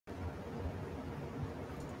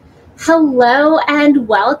Hello and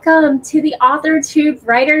welcome to the AuthorTube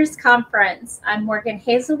Writers Conference. I'm Morgan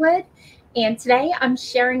Hazelwood, and today I'm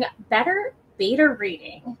sharing better beta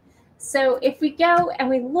reading. So if we go and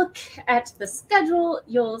we look at the schedule,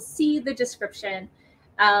 you'll see the description.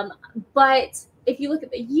 But if you look at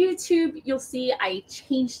the YouTube, you'll see I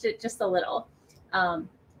changed it just a little.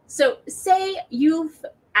 So say you've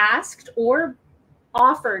asked or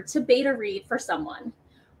offered to beta read for someone.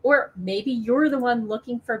 Or maybe you're the one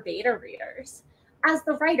looking for beta readers. As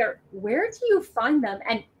the writer, where do you find them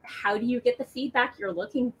and how do you get the feedback you're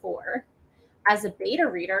looking for? As a beta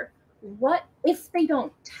reader, what if they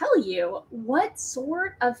don't tell you, what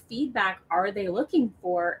sort of feedback are they looking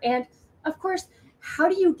for? And of course, how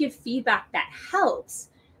do you give feedback that helps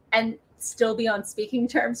and still be on speaking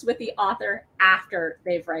terms with the author after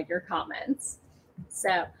they've read your comments?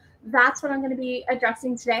 So that's what I'm going to be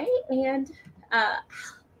addressing today. And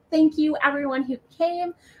thank you, everyone who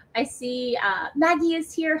came. I see Maggie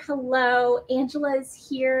is here. Hello. Angela is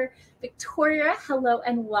here. Victoria, hello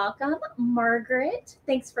and welcome. Margaret,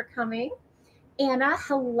 thanks for coming. Anna,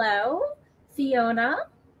 hello. Fiona,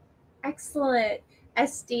 excellent.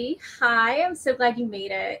 SD, hi. I'm so glad you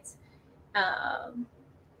made it.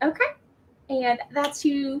 Okay. And that's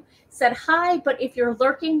who said hi, but if you're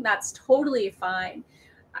lurking, that's totally fine.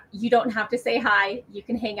 You don't have to say hi. You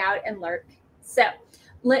can hang out and lurk. So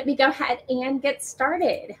let me go ahead and get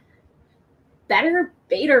started. Better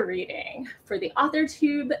beta reading for the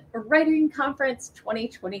AuthorTube Writing Conference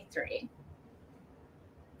 2023.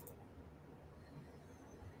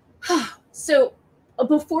 So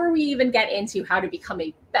before we even get into how to become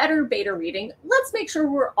a better beta reading, let's make sure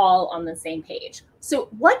we're all on the same page. So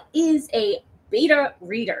what is a beta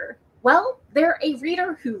reader? Well, they're a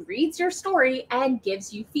reader who reads your story and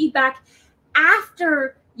gives you feedback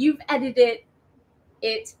after you've edited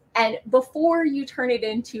it and before you turn it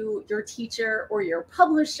into your teacher or your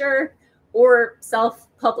publisher or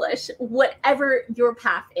self-publish, whatever your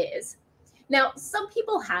path is. Now, some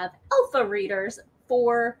people have alpha readers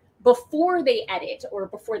for before they edit or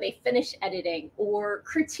before they finish editing, or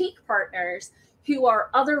critique partners who are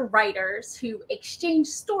other writers who exchange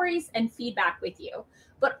stories and feedback with you.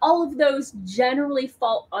 But all of those generally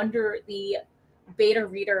fall under the beta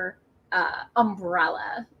reader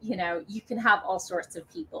umbrella. You know, you can have all sorts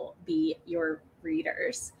of people be your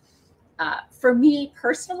readers. For me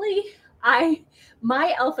personally,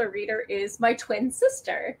 my alpha reader is my twin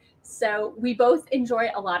sister. So we both enjoy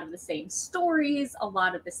a lot of the same stories, a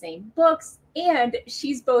lot of the same books, and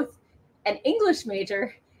she's both an English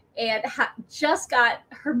major and just got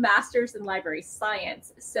her master's in library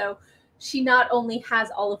science. So she not only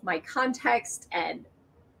has all of my context and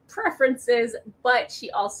preferences, but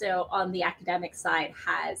she also on the academic side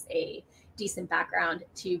has a decent background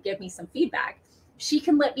to give me some feedback. She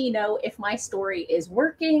can let me know if my story is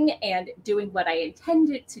working and doing what I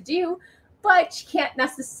intend it to do, but she can't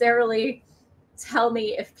necessarily tell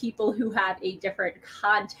me if people who have a different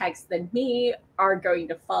context than me are going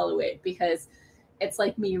to follow it, because it's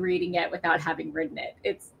like me reading it without having written it.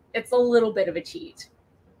 It's a little bit of a cheat.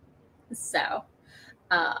 So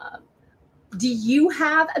do you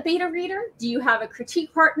have a beta reader? Do you have a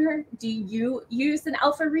critique partner? Do you use an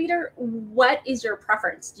alpha reader? What is your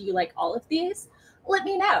preference? Do you like all of these? Let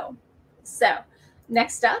me know. So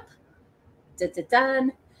next up,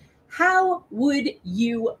 dun. How would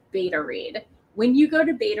you beta read? When you go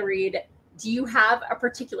to beta read, do you have a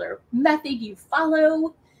particular method you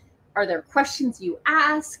follow? Are there questions you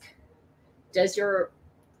ask? Does your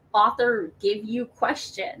author give you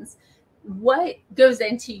questions? What goes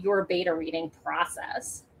into your beta reading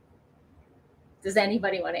process? Does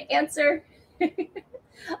anybody want to answer?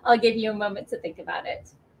 I'll give you a moment to think about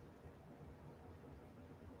it.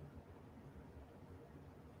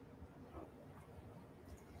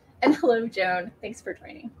 And hello, Joan. Thanks for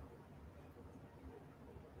joining.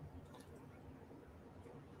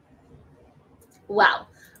 Well,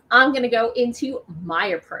 I'm going to go into my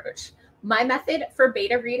approach. My method for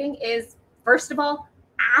beta reading is, first of all,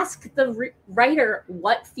 ask the writer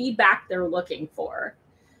what feedback they're looking for.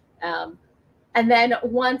 And then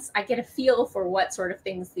once I get a feel for what sort of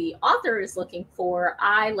things the author is looking for,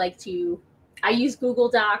 I use Google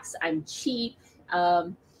Docs. I'm cheap,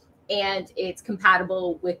 and it's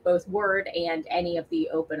compatible with both Word and any of the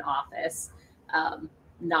OpenOffice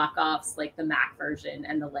knockoffs like the Mac version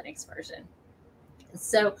and the Linux version.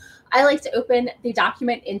 So I like to open the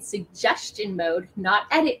document in suggestion mode, not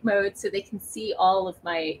edit mode, so they can see all of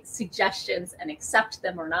my suggestions and accept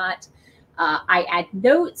them or not. I add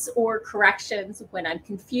notes or corrections when I'm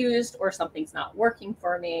confused or something's not working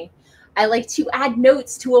for me. I like to add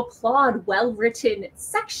notes to applaud well-written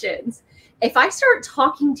sections. If I start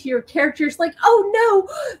talking to your characters like, oh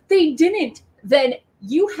no, they didn't, then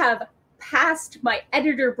you have passed my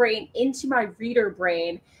editor brain into my reader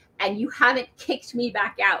brain and you haven't kicked me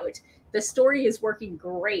back out. The story is working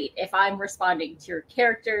great if I'm responding to your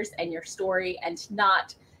characters and your story and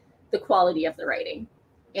not the quality of the writing.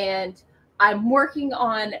 And I'm working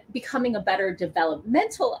on becoming a better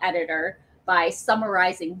developmental editor by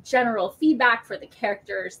summarizing general feedback for the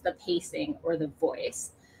characters, the pacing, or the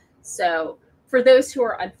voice. So for those who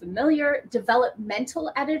are unfamiliar,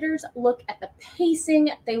 developmental editors look at the pacing,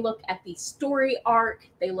 they look at the story arc,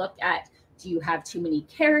 they look at, do you have too many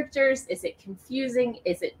characters? Is it confusing?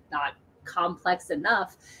 Is it not complex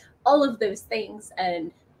enough? All of those things,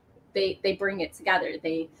 and they bring it together.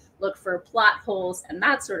 They look for plot holes and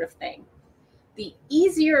that sort of thing. The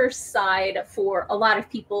easier side for a lot of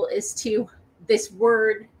people is to, this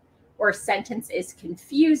word or sentence is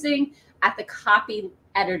confusing, at the copy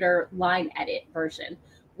editor line edit version,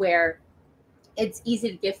 where it's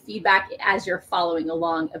easy to give feedback as you're following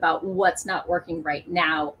along about what's not working right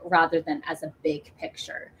now rather than as a big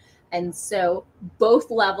picture. And so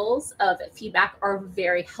both levels of feedback are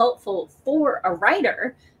very helpful for a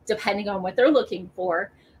writer, depending on what they're looking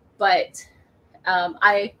for. But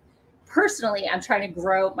I personally, I'm trying to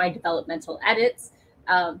grow my developmental edits.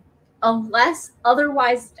 Unless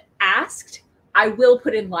otherwise asked, I will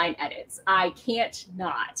put in line edits. I can't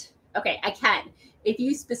not. Okay, I can. If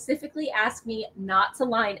you specifically ask me not to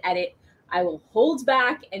line edit, I will hold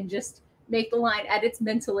back and just make the line edits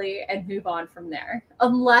mentally and move on from there,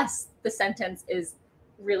 unless the sentence is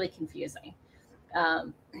really confusing.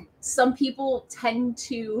 Some people tend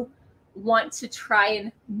to want to try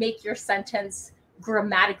and make your sentence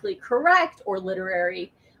grammatically correct or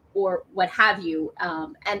literary or what have you.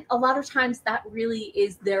 And a lot of times that really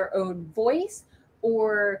is their own voice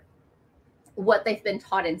or what they've been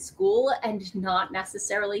taught in school and not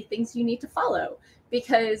necessarily things you need to follow,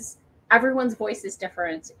 because everyone's voice is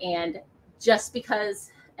different. And just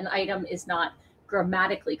because an item is not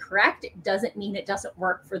grammatically correct, it doesn't mean it doesn't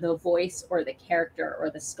work for the voice or the character or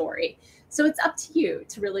the story. So it's up to you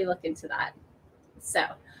to really look into that. So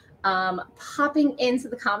popping into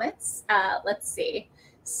the comments, let's see.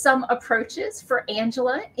 Some approaches for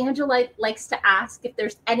Angela. Angela likes to ask if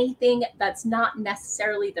there's anything that's not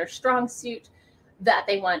necessarily their strong suit that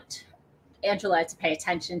they want Angela to pay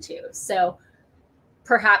attention to. So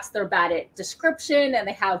perhaps they're bad at description and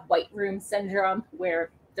they have white room syndrome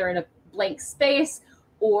where they're in a blank space,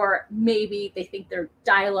 or maybe they think their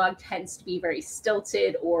dialogue tends to be very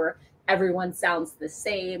stilted or everyone sounds the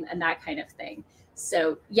same and that kind of thing.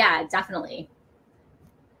 So yeah, definitely.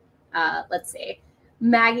 Let's see.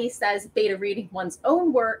 Maggie says beta reading one's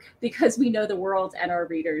own work because we know the world and our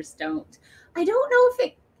readers don't. I don't know if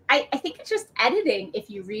it, I think it's just editing if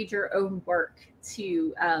you read your own work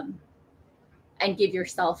to and give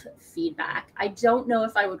yourself feedback. I don't know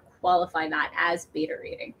if I would qualify that as beta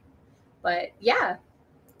reading, but yeah.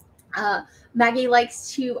 Maggie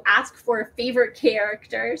likes to ask for favorite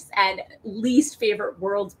characters and least favorite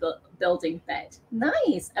world building bit.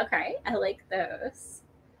 Nice. Okay, I like those.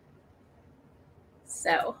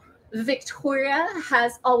 So Victoria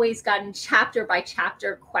has always gotten chapter by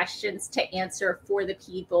chapter questions to answer for the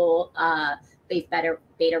people they've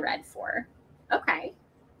beta read for. Okay.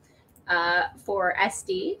 For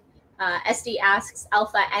SD, SD asks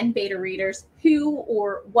alpha and beta readers who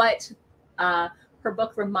or what her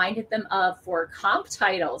book reminded them of for comp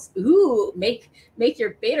titles. Ooh, make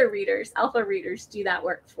your beta readers, alpha readers do that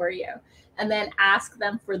work for you. And then ask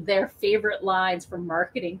them for their favorite lines for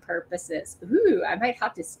marketing purposes. Ooh, I might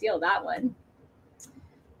have to steal that one.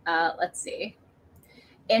 Let's see.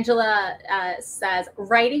 Angela says,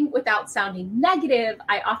 writing without sounding negative,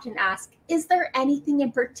 I often ask, is there anything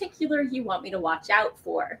in particular you want me to watch out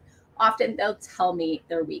for? Often they'll tell me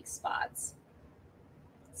their weak spots.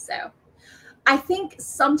 So I think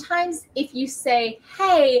sometimes if you say,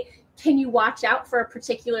 hey, can you watch out for a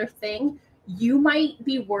particular thing? You might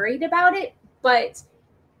be worried about it, but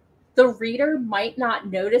the reader might not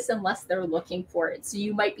notice unless they're looking for it. So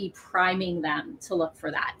you might be priming them to look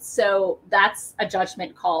for that. So that's a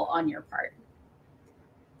judgment call on your part.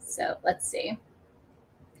 So let's see.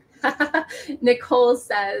 Nicole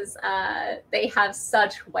says they have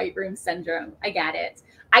such white room syndrome. I get it.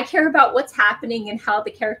 I care about what's happening and how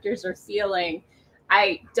the characters are feeling.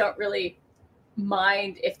 I don't really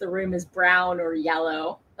mind if the room is brown or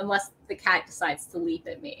yellow, unless the cat decides to leap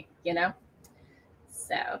at me, you know?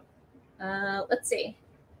 So let's see.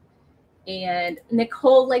 And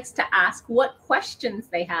Nicole likes to ask what questions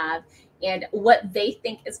they have. and what they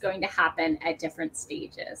think is going to happen at different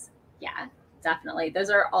stages. Yeah, definitely. Those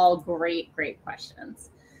are all great, great questions.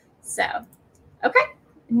 So, okay.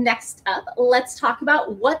 Next up, let's talk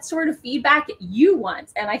about what sort of feedback you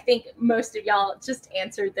want. And I think most of y'all just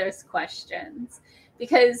answered those questions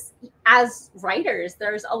because as writers,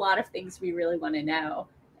 there's a lot of things we really want to know.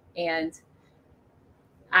 And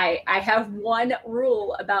I have one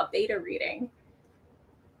rule about beta reading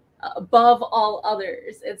above all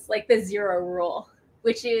others. It's like the 0 rule,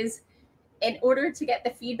 which is in order to get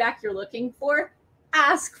the feedback you're looking for,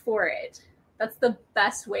 ask for it. That's the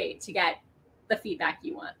best way to get the feedback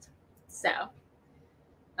you want. So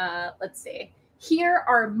let's see. Here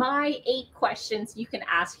are my 8 questions you can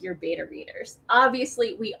ask your beta readers.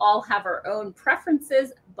 Obviously, we all have our own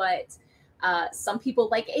preferences, but some people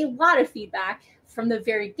like a lot of feedback from the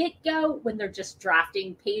very get-go when they're just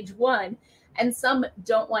drafting page 1, and some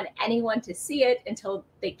don't want anyone to see it until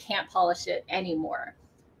they can't polish it anymore.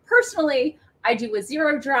 Personally, I do a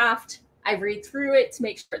 0 draft. I read through it to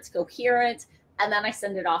make sure it's coherent, and then I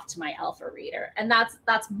send it off to my alpha reader. And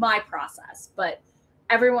that's my process. But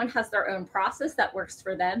everyone has their own process that works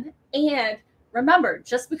for them. And remember,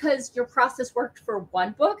 just because your process worked for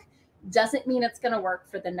one book doesn't mean it's going to work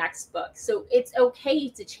for the next book. So it's okay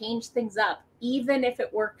to change things up, even if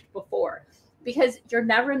it worked before, because you're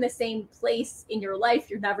never in the same place in your life.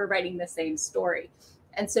 You're never writing the same story.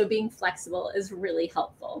 And so being flexible is really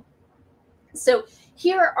helpful. So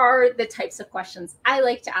here are the types of questions I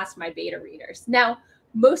like to ask my beta readers. Now,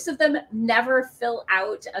 most of them never fill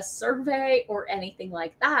out a survey or anything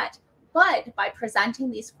like that, but by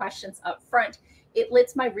presenting these questions up front, it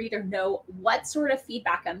lets my reader know what sort of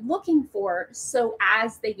feedback I'm looking for. So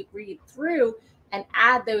as they read through and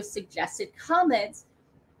add those suggested comments,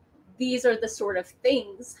 these are the sort of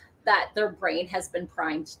things that their brain has been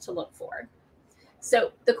primed to look for.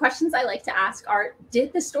 So the questions I like to ask are,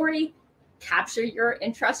 did the story capture your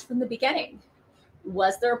interest from the beginning?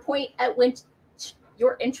 Was there a point at which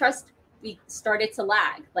your interest started to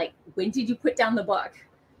lag? Like, when did you put down the book?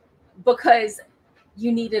 Because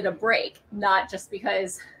you needed a break, not just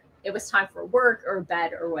because it was time for work or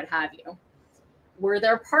bed or what have you. Were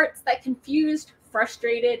there parts that confused,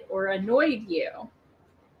 frustrated, or annoyed you?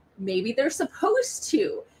 Maybe they're supposed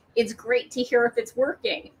to. It's great to hear if it's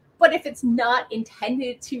working, but if it's not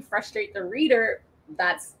intended to frustrate the reader,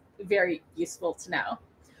 that's very useful to know.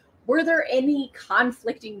 Were there any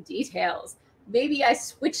conflicting details? Maybe I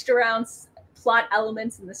switched around plot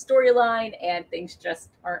elements in the storyline and things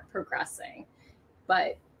just aren't progressing.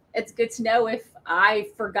 But it's good to know if I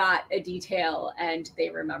forgot a detail and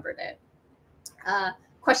they remembered it.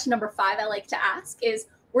 Question number 5 I like to ask is,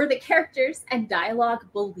 were the characters and dialogue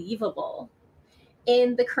believable?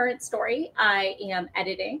 In the current story I am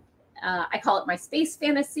editing, I call it my space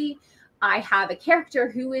fantasy. I have a character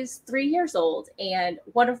who is 3 years old, and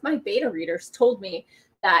one of my beta readers told me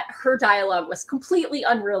that her dialogue was completely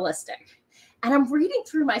unrealistic. And I'm reading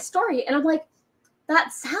through my story and I'm like,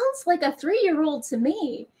 that sounds like a 3-year-old to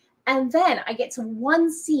me. And then I get to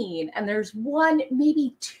one scene and there's one,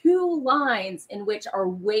 maybe 2 lines in which are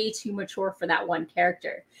way too mature for that one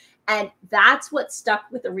character. And that's what stuck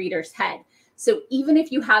with the reader's head. So even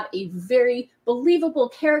if you have a very believable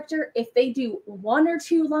character, if they do 1 or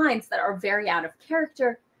 2 lines that are very out of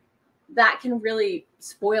character, that can really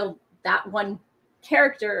spoil that one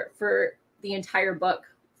character for the entire book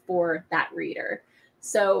for that reader.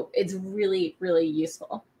 So it's really, really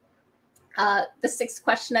useful. The 6th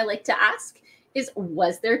question I like to ask is,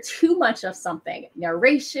 was there too much of something?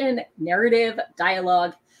 Narration, narrative,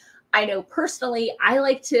 dialogue. I know personally, I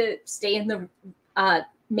like to stay in the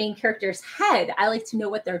main character's head. I like to know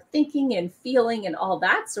what they're thinking and feeling and all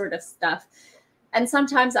that sort of stuff. And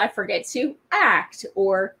sometimes I forget to act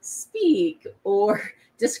or speak or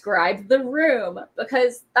describe the room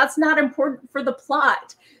because that's not important for the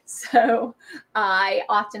plot. So I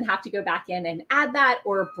often have to go back in and add that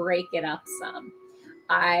or break it up some.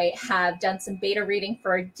 I have done some beta reading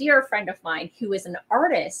for a dear friend of mine who is an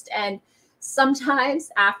artist. And sometimes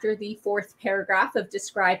after the 4th paragraph of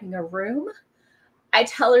describing a room, I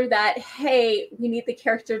tell her that, hey, we need the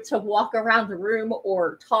character to walk around the room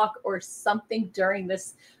or talk or something during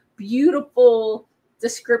this beautiful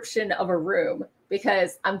description of a room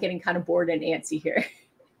because I'm getting kind of bored and antsy here.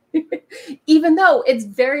 Even though it's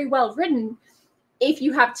very well written, if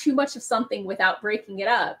you have too much of something without breaking it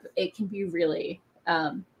up, it can be really,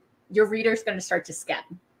 your reader's going to start to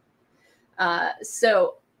skim.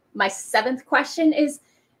 So my 7th question is,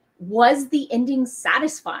 was the ending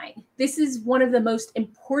satisfying? This is one of the most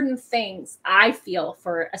important things I feel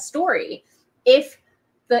for a story. If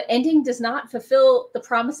the ending does not fulfill the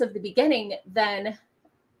promise of the beginning, then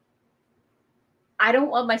I don't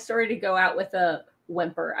want my story to go out with a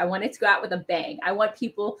whimper. I want it to go out with a bang. I want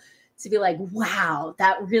people to be like, wow,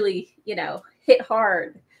 that really, hit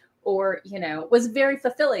hard, or, was very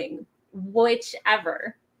fulfilling,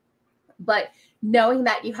 whichever. But knowing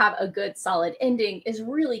that you have a good, solid ending is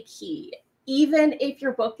really key. Even if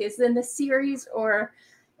your book is in the series or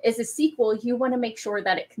is a sequel, you want to make sure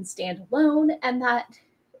that it can stand alone and that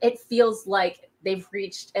it feels like they've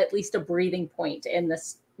reached at least a breathing point in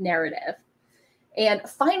this narrative. And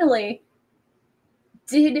finally,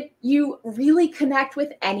 did you really connect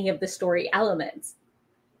with any of the story elements?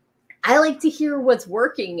 I like to hear what's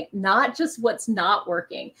working, not just what's not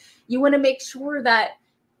working. You want to make sure that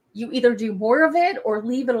you either do more of it or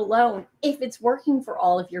leave it alone if it's working for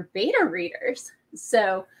all of your beta readers.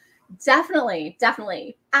 So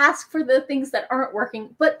definitely ask for the things that aren't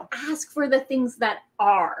working, but ask for the things that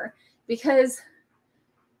are, because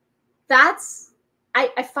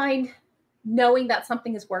I find knowing that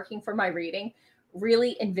something is working for my reading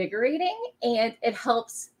really invigorating, and it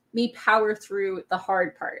helps me power through the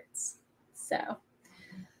hard parts. So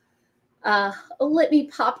let me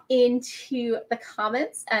pop into the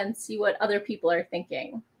comments and see what other people are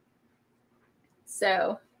thinking.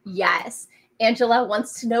 So yes, Angela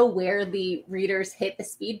wants to know where the readers hit the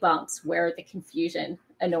speed bumps, where the confusion,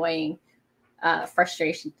 annoying,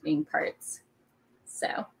 frustrating parts.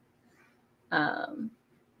 So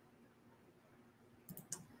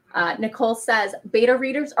Nicole says, beta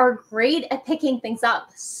readers are great at picking things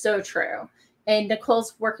up. So true. In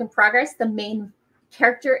Nicole's work in progress, the main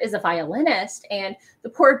character is a violinist, and the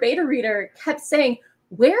poor beta reader kept saying,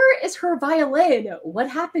 where is her violin? What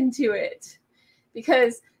happened to it?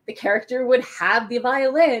 Because the character would have the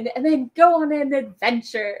violin and then go on an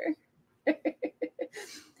adventure.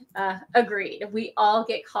 Agreed. We all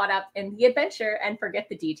get caught up in the adventure and forget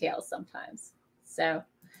the details sometimes. So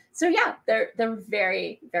yeah, they're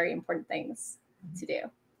very, very important things to do.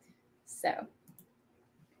 So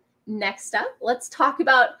next up, let's talk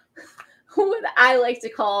about what I like to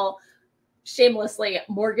call shamelessly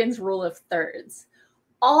Morgan's rule of thirds.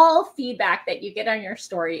 All feedback that you get on your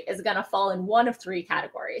story is going to fall in one of three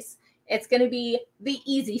categories. It's going to be the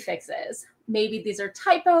easy fixes. Maybe these are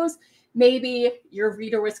typos. Maybe your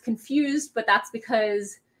reader was confused, but that's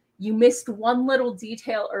because you missed one little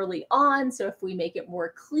detail early on. So if we make it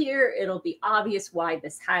more clear, it'll be obvious why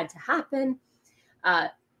this had to happen.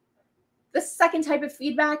 The second type of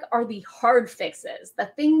feedback are the hard fixes, the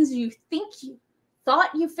things you think you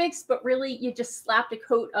thought you fixed, but really you just slapped a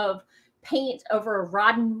coat of paint over a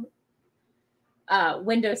rotten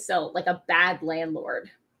windowsill like a bad landlord.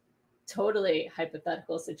 Totally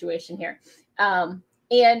hypothetical situation here.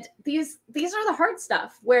 And these are the hard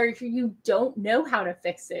stuff where you don't know how to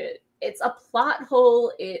fix it. It's a plot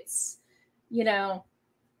hole. It's,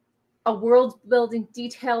 a world building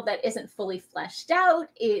detail that isn't fully fleshed out.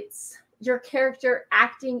 It's your character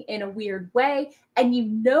acting in a weird way, and you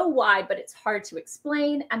know why, but it's hard to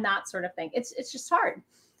explain, and that sort of thing. It's just hard.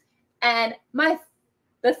 And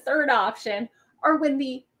the third option are when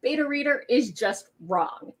the beta reader is just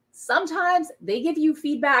wrong. Sometimes they give you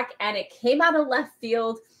feedback and it came out of left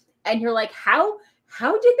field and you're like, how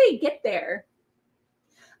did they get there?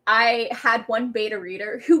 I had one beta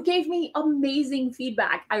reader who gave me amazing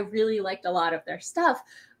feedback. I really liked a lot of their stuff.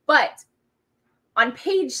 But on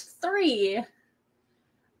page 3,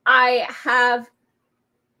 I have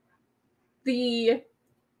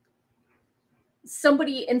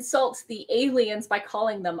somebody insults the aliens by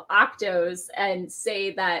calling them octos and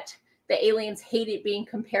say that the aliens hated being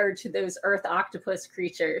compared to those Earth octopus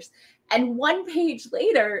creatures. And one page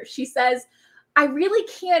later, she says, I really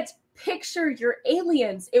can't picture your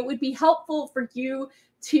aliens. It would be helpful for you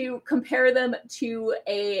to compare them to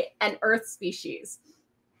an Earth species.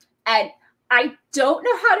 And I don't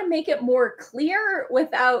know how to make it more clear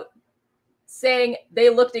without saying they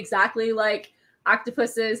looked exactly like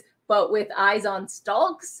octopuses, but with eyes on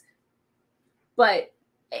stalks. But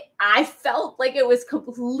I felt like it was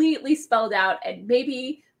completely spelled out, and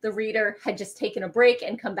maybe the reader had just taken a break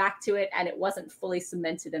and come back to it and it wasn't fully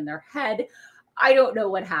cemented in their head. I don't know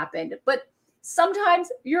what happened, but sometimes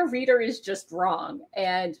your reader is just wrong.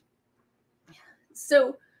 And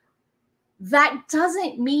so that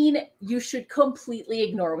doesn't mean you should completely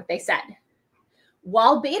ignore what they said.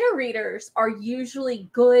 While beta readers are usually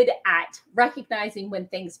good at recognizing when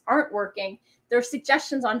things aren't working, their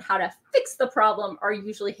suggestions on how to fix the problem are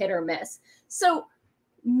usually hit or miss. So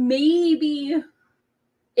maybe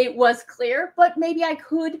it was clear, but maybe I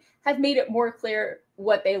could have made it more clear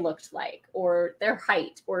what they looked like or their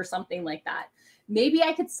height or something like that. maybe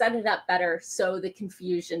I could set it up better so the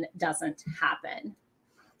confusion doesn't happen.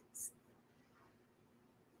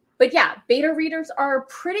 But yeah, beta readers are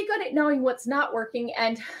pretty good at knowing what's not working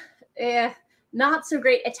and not so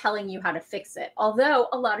great at telling you how to fix it. Although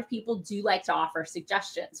a lot of people do like to offer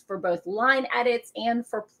suggestions for both line edits and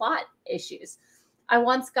for plot issues. I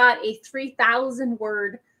once got a 3,000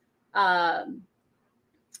 word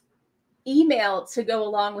email to go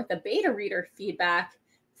along with a beta reader feedback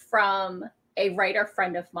from a writer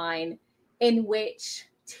friend of mine, in which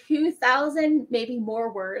 2,000, maybe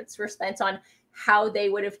more words were spent on how they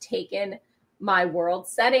would have taken my world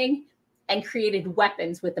setting and created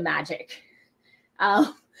weapons with the magic.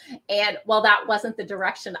 And while that wasn't the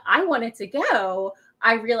direction I wanted to go,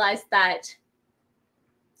 I realized that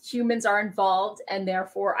humans are involved, and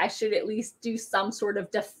therefore I should at least do some sort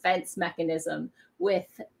of defense mechanism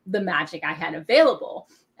with the magic I had available.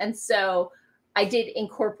 And so I did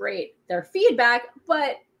incorporate their feedback,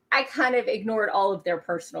 but I kind of ignored all of their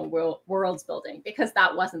personal worlds building because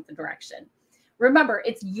that wasn't the direction. Remember,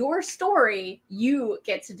 it's your story. You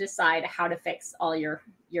get to decide how to fix all your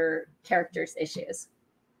characters' issues.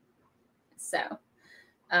 So,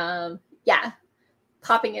 yeah,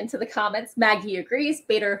 popping into the comments, Maggie agrees.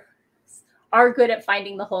 Beta are good at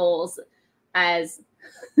finding the holes as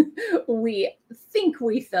we think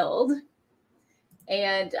we filled.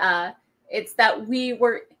 And it's that we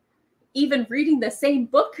were even reading the same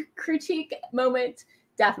book critique moment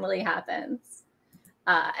definitely happens.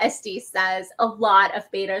 SD says a lot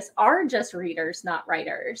of betas are just readers, not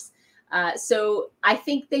writers. So I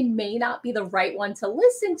think they may not be the right one to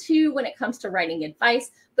listen to when it comes to writing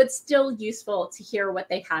advice, but still useful to hear what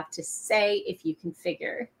they have to say if you can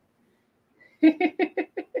figure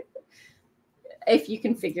if you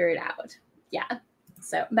can figure it out. Yeah.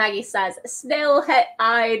 So Maggie says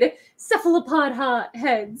snail-eyed cephalopod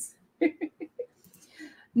heads.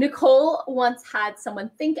 Nicole once had someone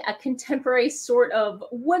think a contemporary sort of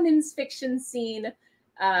women's fiction scene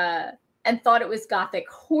and thought it was gothic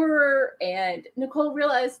horror. And Nicole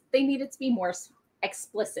realized they needed to be more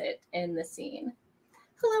explicit in the scene.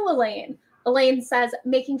 Hello, Elaine. Elaine says,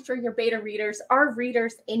 making sure your beta readers are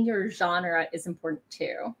readers in your genre is important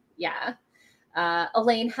too. Yeah.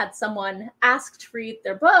 Elaine had someone ask to read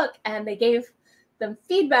their book and they gave them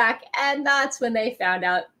feedback. And that's when they found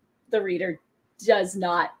out the reader does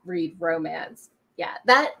not read romance. Yeah,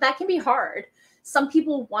 that can be hard. Some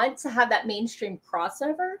people want to have that mainstream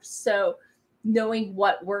crossover. So knowing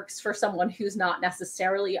what works for someone who's not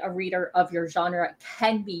necessarily a reader of your genre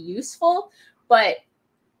can be useful. But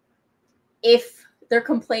if they're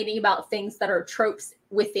complaining about things that are tropes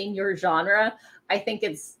within your genre, I think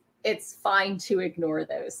it's fine to ignore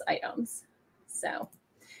those items. So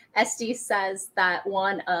SD says that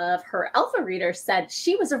one of her alpha readers said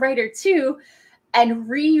she was a writer too, and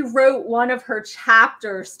rewrote one of her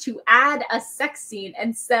chapters to add a sex scene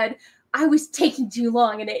and said, I was taking too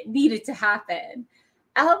long and it needed to happen.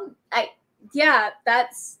 Yeah,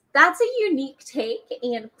 that's a unique take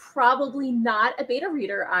and probably not a beta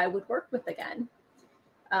reader I would work with again.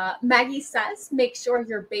 Maggie says, make sure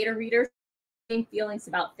your beta readers have the same feelings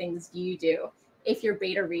about things you do. If your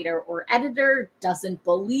beta reader or editor doesn't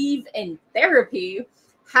believe in therapy,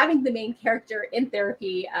 having the main character in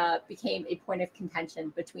therapy became a point of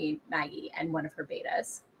contention between Maggie and one of her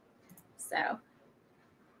betas.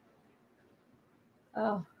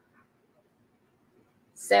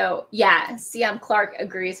 So yeah, CM Clark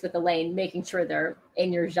agrees with Elaine, making sure they're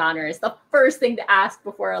in your genre is the first thing to ask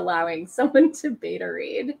before allowing someone to beta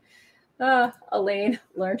read. Elaine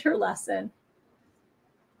learned her lesson.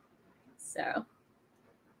 So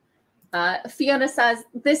Fiona says,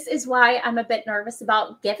 this is why I'm a bit nervous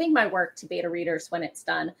about giving my work to beta readers when it's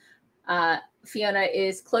done. Fiona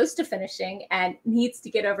is close to finishing and needs to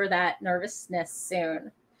get over that nervousness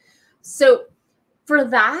soon. So for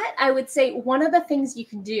that, I would say one of the things you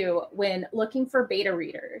can do when looking for beta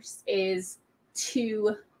readers is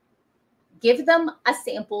to give them a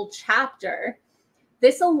sample chapter.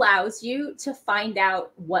 This allows you to find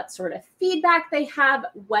out what sort of feedback they have,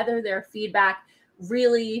 whether their feedback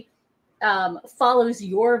really follows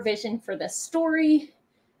your vision for the story,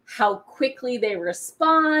 how quickly they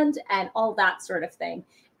respond, and all that sort of thing.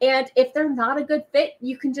 And if they're not a good fit,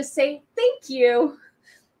 you can just say, thank you.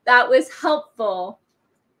 That was helpful.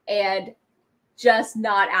 And just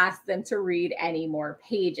not ask them to read any more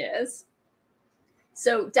pages.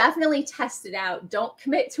 So definitely test it out. Don't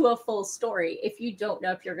commit to a full story if you don't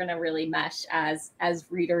know if you're going to really mesh as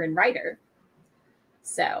reader and writer.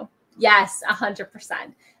 So yes, 100%.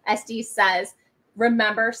 SD says,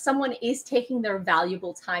 remember, someone is taking their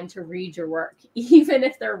valuable time to read your work, even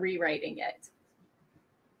if they're rewriting it.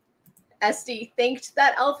 SD thanked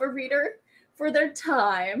that alpha reader for their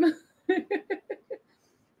time.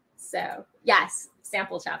 So yes,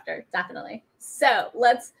 sample chapter, definitely. So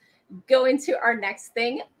let's go into our next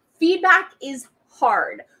thing. Feedback is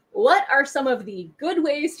hard. What are some of the good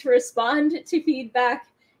ways to respond to feedback,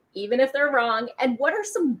 even if they're wrong? And what are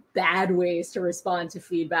some bad ways to respond to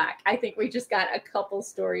feedback? I think we just got a couple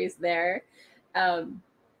stories there.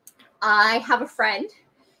 I have a friend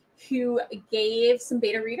who gave some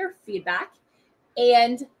beta reader feedback,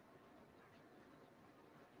 and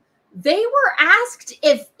they were asked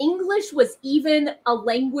if English was even a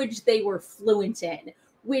language they were fluent in,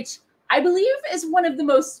 which I believe is one of the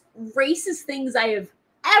most racist things I have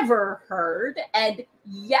ever heard. And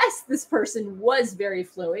yes, this person was very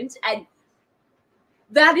fluent, and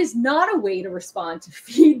that is not a way to respond to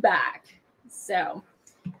feedback. So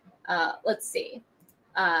let's see.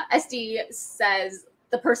 SD says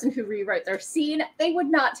the person who rewrote their scene, they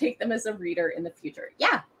would not take them as a reader in the future.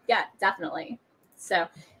 Yeah, definitely. So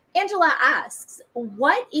Angela asks,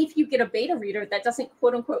 what if you get a beta reader that doesn't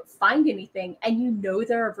quote unquote find anything and you know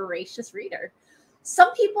they're a voracious reader?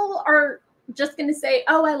 Some people are just going to say,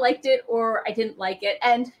 oh, I liked it or I didn't like it.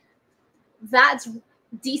 And that's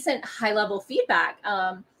decent high level feedback.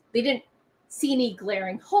 They didn't see any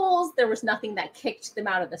glaring holes. There was nothing that kicked them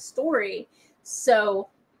out of the story. So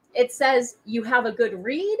it says you have a good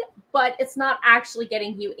read, but it's not actually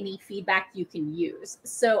getting you any feedback you can use.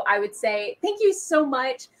 So I would say, thank you so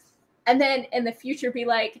much. And then in the future, be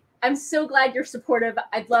like, I'm so glad you're supportive.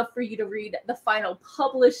 I'd love for you to read the final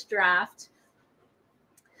published draft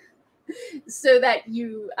so that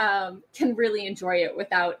you can really enjoy it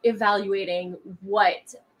without evaluating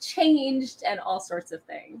what changed and all sorts of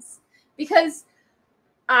things. Because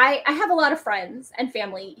I have a lot of friends and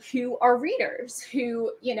family who are readers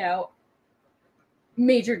who, you know,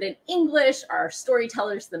 majored in English, are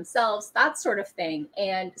storytellers themselves, that sort of thing.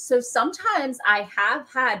 And so sometimes I have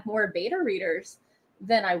had more beta readers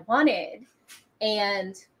than I wanted.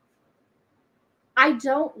 And I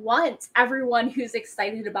don't want everyone who's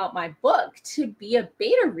excited about my book to be a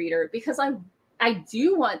beta reader, because I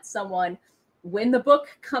do want someone, when the book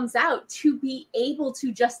comes out, to be able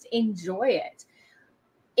to just enjoy it.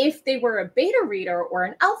 If they were a beta reader or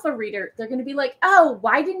an alpha reader, they're going to be like, oh,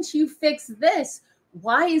 why didn't you fix this?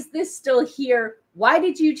 Why is this still here? Why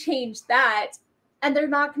did you change that? And they're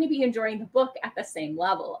not going to be enjoying the book at the same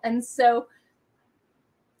level. And so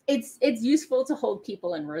it's useful to hold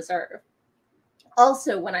people in reserve.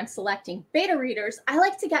 Also, when I'm selecting beta readers, I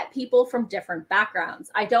like to get people from different backgrounds.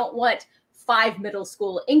 I don't want 5 middle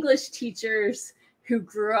school English teachers who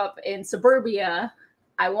grew up in suburbia.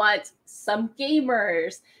 I want some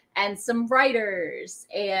gamers and some writers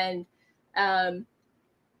and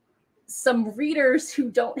some readers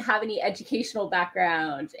who don't have any educational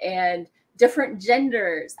background, and different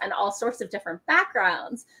genders and all sorts of different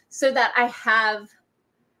backgrounds, so that I have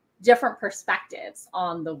different perspectives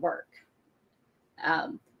on the work.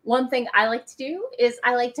 One thing I like to do is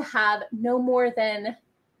I like to have no more than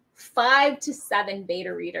 5 to 7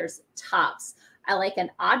 beta readers tops. I like an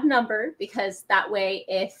odd number, because that way,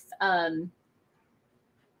 if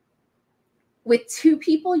with 2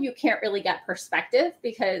 people, you can't really get perspective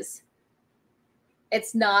because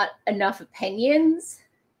it's not enough opinions.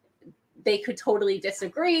 They could totally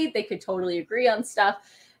disagree. They could totally agree on stuff.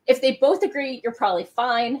 If they both agree, you're probably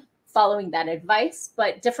fine following that advice,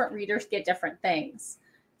 but different readers get different things.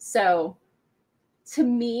 So to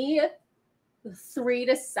me, 3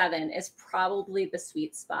 to 7 is probably the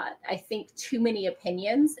sweet spot. I think too many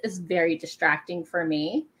opinions is very distracting for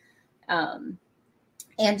me. And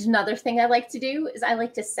another thing I like to do is I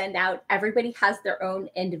like to send out, everybody has their own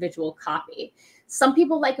individual copy. Some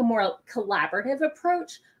people like a more collaborative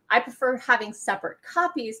approach. I prefer having separate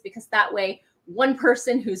copies, because that way one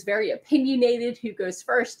person who's very opinionated, who goes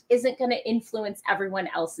first, isn't going to influence everyone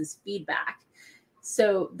else's feedback.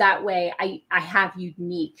 So that way I have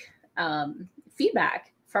unique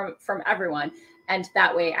feedback from everyone. And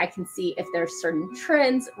that way I can see if there's certain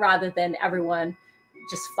trends rather than everyone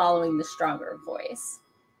just following the stronger voice.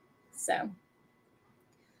 So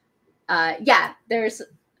yeah, there's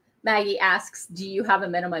Maggie asks, do you have a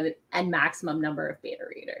minimum and maximum number of beta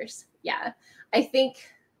readers? Yeah, I think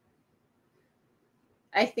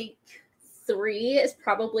 3 is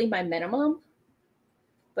probably my minimum,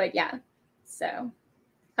 but yeah, so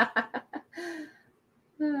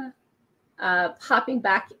popping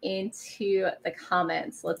back into the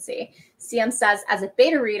comments, let's see. CM says, as a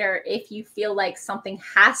beta reader, if you feel like something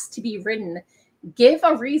has to be written, give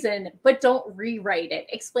a reason, but don't rewrite it.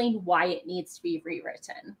 Explain why it needs to be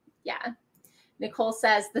rewritten. Yeah. Nicole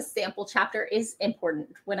says the sample chapter is important.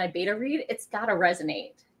 When I beta read, it's got to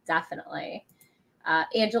resonate. Definitely.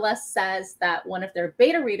 Angela says that one of their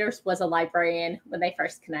beta readers was a librarian when they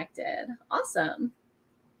first connected. Awesome.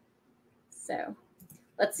 So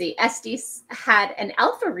let's see. Esty had an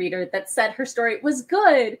alpha reader that said her story was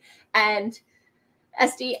good. And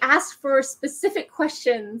Esty asked specific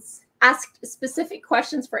questions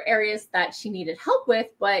for areas that she needed help with,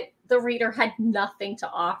 but the reader had nothing to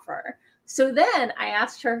offer. So then I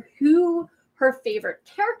asked her who her favorite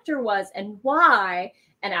character was and why,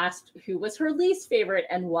 and asked who was her least favorite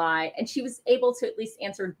and why. And she was able to at least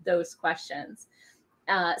answer those questions.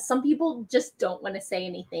 Some people just don't want to say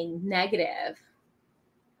anything negative.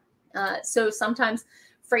 So sometimes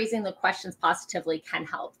phrasing the questions positively can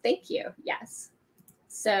help. Thank you. Yes.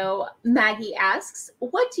 So Maggie asks,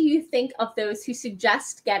 what do you think of those who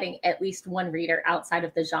suggest getting at least one reader outside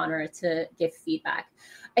of the genre to give feedback?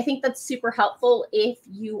 I think that's super helpful if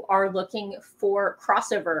you are looking for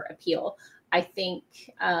crossover appeal. I think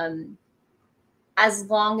as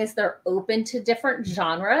long as they're open to different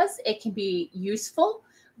genres, it can be useful.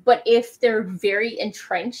 But if they're very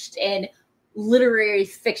entrenched in literary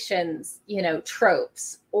fictions,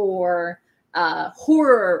 tropes, or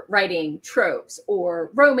horror writing tropes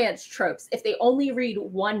or romance tropes, if they only read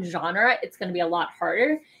one genre, it's going to be a lot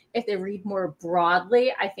harder. If they read more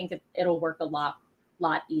broadly, I think it'll work a lot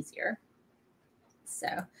easier. So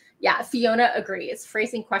yeah, Fiona agrees.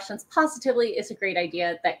 Phrasing questions positively is a great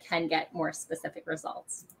idea that can get more specific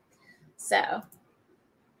results. So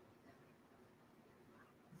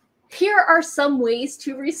here are some ways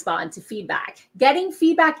to respond to feedback. Getting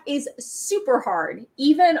feedback is super hard.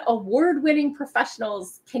 Even award-winning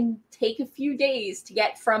professionals can take a few days to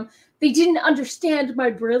get from they didn't understand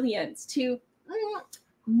my brilliance to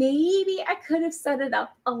maybe I could have set it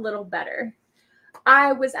up a little better.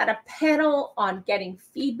 I was at a panel on getting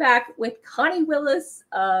feedback with Connie Willis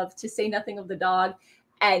of To Say Nothing of the Dog,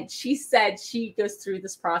 and she said she goes through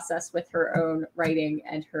this process with her own writing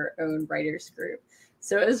and her own writers group.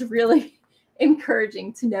 So it was really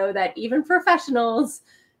encouraging to know that even professionals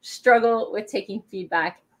struggle with taking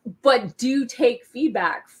feedback, but do take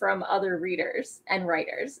feedback from other readers and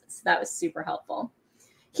writers. So that was super helpful.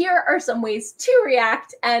 Here are some ways to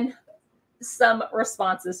react and some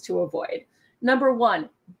responses to avoid. Number one,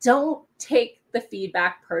 don't take the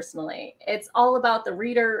feedback personally. It's all about the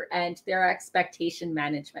reader and their expectation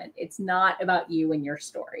management. It's not about you and your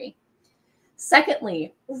story.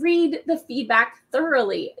 Secondly, read the feedback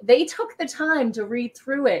thoroughly. They took the time to read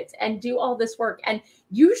through it and do all this work, and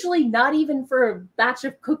usually not even for a batch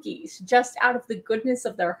of cookies, just out of the goodness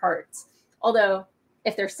of their hearts. Although,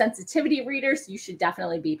 if they're sensitivity readers, you should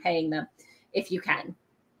definitely be paying them if you can.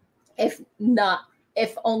 If not,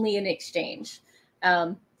 if only in exchange.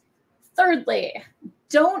 Thirdly,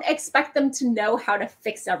 don't expect them to know how to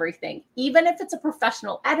fix everything. Even if it's a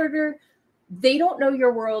professional editor, they don't know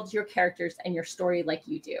your world, your characters, and your story like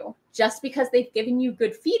you do. Just because they've given you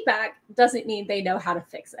good feedback doesn't mean they know how to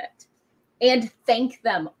fix it. And thank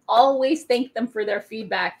them. Always thank them for their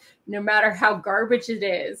feedback, no matter how garbage it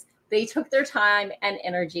is. They took their time and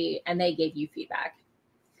energy and they gave you feedback.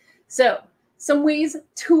 So, some ways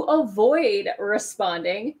to avoid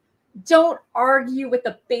responding. Don't argue with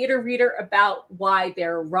the beta reader about why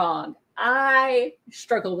they're wrong. I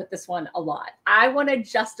struggle with this one a lot. I want to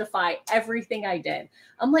justify everything I did.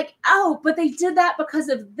 I'm like, oh, but they did that because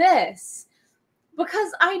of this.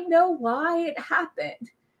 Because I know why it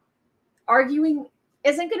happened. Arguing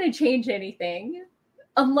isn't going to change anything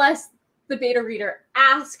unless the beta reader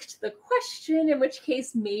asked the question, in which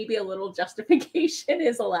case maybe a little justification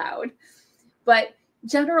is allowed. But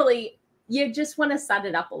generally, you just want to set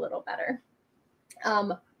it up a little better.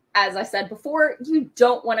 As I said before, you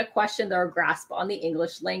don't want to question their grasp on the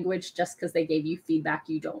English language just because they gave you feedback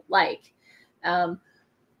you don't like.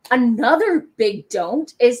 Another big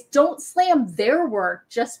don't is don't slam their work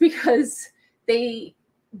just because they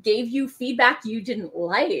gave you feedback you didn't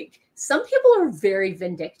like. Some people are very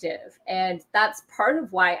vindictive, and that's part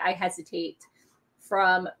of why I hesitate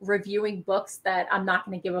from reviewing books that I'm not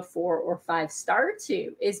going to give a 4 or 5 star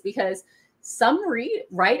to, is because some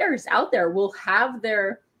writers out there will have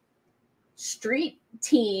their street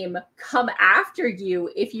team come after you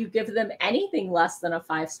if you give them anything less than a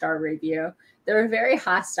 5-star review. They're very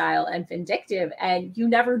hostile and vindictive, and you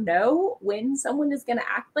never know when someone is going to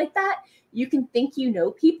act like that. You can think you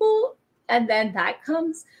know people, and then that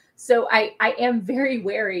comes. So I am very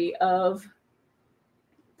wary of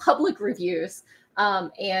public reviews,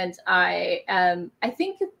 and I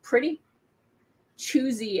think pretty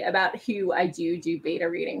choosy about who I do beta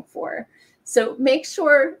reading for. So make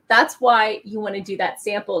sure that's why you want to do that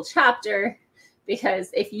sample chapter, because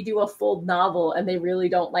if you do a full novel and they really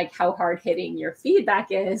don't like how hard hitting your feedback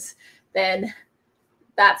is, then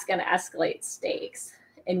that's going to escalate stakes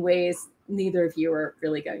in ways neither of you are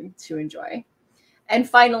really going to enjoy. And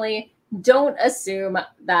finally, don't assume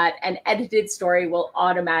that an edited story will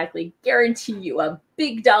automatically guarantee you a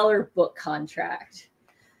big dollar book contract.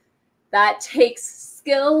 That takes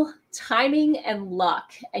skill, timing, and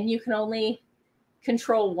luck, and you can only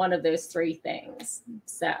control one of those three things.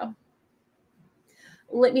 So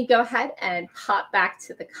let me go ahead and pop back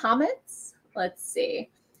to the comments. Let's see.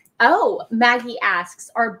 Oh, Maggie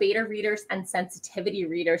asks, are beta readers and sensitivity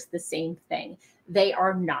readers the same thing? They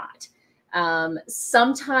are not.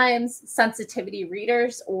 Sometimes sensitivity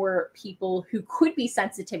readers or people who could be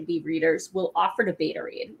sensitivity readers will offer to beta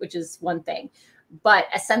read, which is one thing. But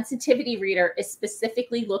a sensitivity reader is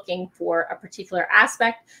specifically looking for a particular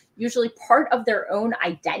aspect, usually part of their own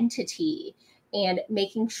identity, and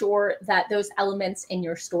making sure that those elements in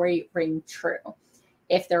your story ring true.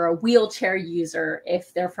 If they're a wheelchair user,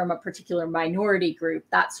 if they're from a particular minority group,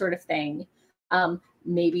 that sort of thing.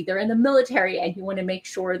 Maybe they're in the military and you want to make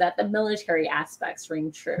sure that the military aspects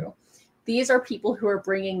ring true. These are people who are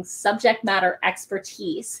bringing subject matter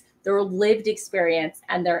expertise, their lived experience,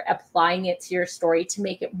 and they're applying it to your story to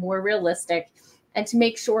make it more realistic and to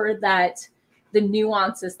make sure that the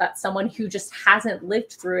nuances that someone who just hasn't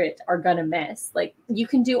lived through it are going to miss. Like, you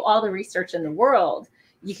can do all the research in the world.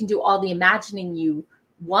 You can do all the imagining you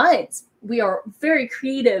want. We are very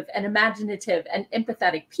creative and imaginative and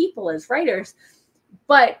empathetic people as writers,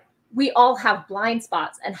 but we all have blind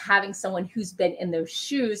spots, and having someone who's been in those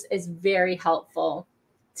shoes is very helpful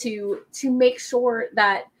to make sure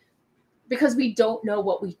that, because we don't know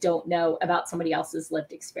what we don't know about somebody else's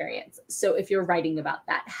lived experience. So if you're writing about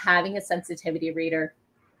that, having a sensitivity reader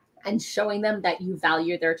and showing them that you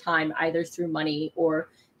value their time, either through money or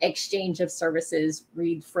exchange of services,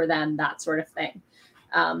 read for them, that sort of thing.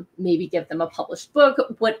 Maybe give them a published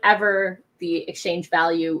book, whatever the exchange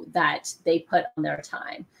value that they put on their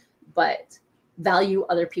time, but value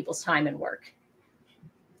other people's time and work.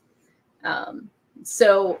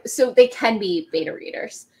 So they can be beta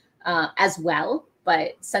readers as well,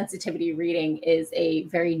 but sensitivity reading is a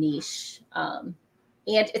very niche, and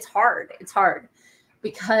it's hard. It's hard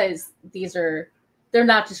because they're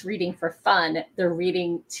not just reading for fun. They're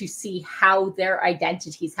reading to see how their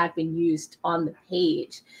identities have been used on the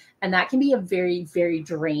page. And that can be a very, very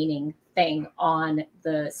draining thing on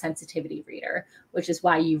the sensitivity reader, which is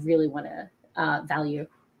why you really want to value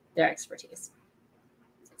their expertise.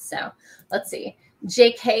 So let's see.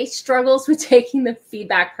 JK struggles with taking the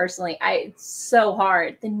feedback personally. It's so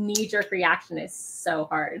hard. The knee-jerk reaction is so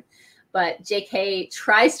hard. But JK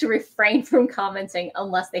tries to refrain from commenting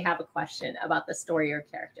unless they have a question about the story or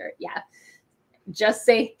character. Yeah, just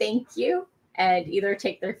say thank you and either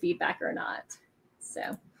take their feedback or not.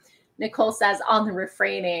 So Nicole says, on the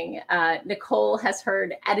refraining, Nicole has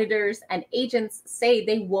heard editors and agents say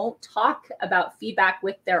they won't talk about feedback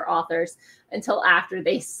with their authors until after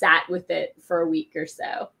they sat with it for a week or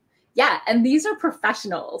so. Yeah, and these are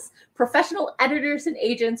professionals. Professional editors and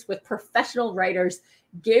agents with professional writers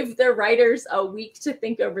give their writers a week to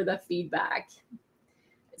think over the feedback.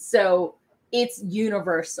 So it's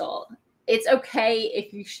universal. It's okay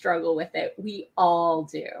if you struggle with it. We all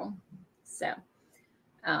do. So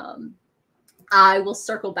I will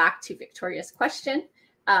circle back to Victoria's question.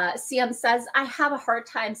 CM says, I have a hard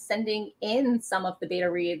time sending in some of the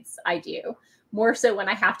beta reads I do, more so when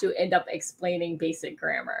I have to end up explaining basic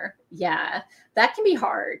grammar. Yeah, that can be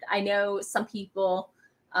hard. I know some people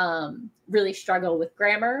really struggle with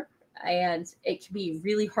grammar, and it can be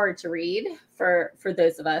really hard to read for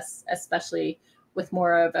those of us, especially with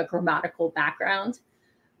more of a grammatical background.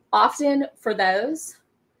 Often for those,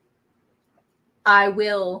 I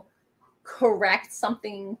will correct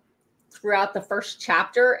something throughout the first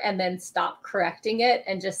chapter and then stop correcting it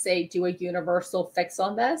and just say, do a universal fix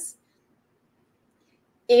on this.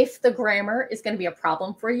 If the grammar is going to be a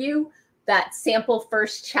problem for you, that sample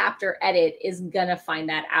first chapter edit is going to find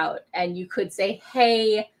that out. And you could say,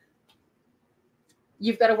 hey,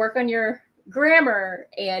 you've got to work on your grammar,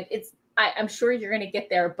 and I'm sure you're going to get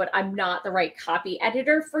there, but I'm not the right copy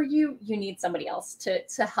editor for you. You need somebody else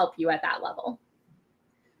to help you at that level.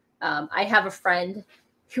 I have a friend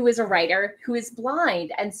who is a writer who is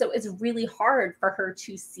blind, and so it's really hard for her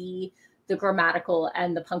to see the grammatical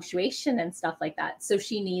and the punctuation and stuff like that. So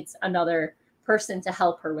she needs another person to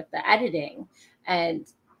help her with the editing. And,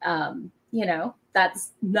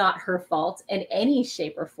 that's not her fault in any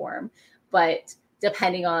shape or form. But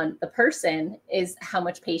depending on the person, is how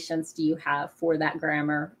much patience do you have for that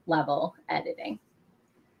grammar level editing.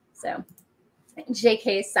 So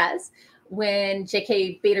JK says, when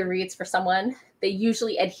JK beta reads for someone, they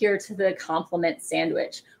usually adhere to the compliment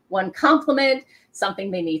sandwich. One compliment,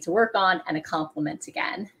 something they need to work on, and a compliment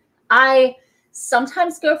again. I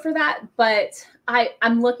sometimes go for that, but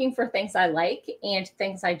I'm looking for things I like and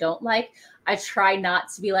things I don't like. I try not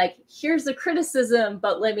to be like, here's a criticism,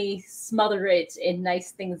 but let me smother it in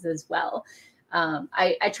nice things as well.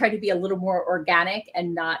 I try to be a little more organic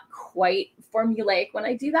and not quite formulaic when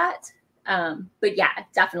I do that. But yeah,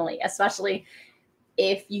 definitely, especially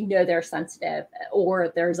if you know they're sensitive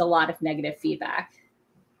or there's a lot of negative feedback.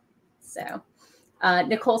 So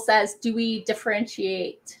Nicole says, do we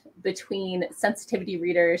differentiate between sensitivity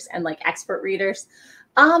readers and like expert readers?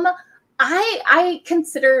 I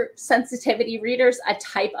consider sensitivity readers a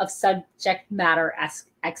type of subject matter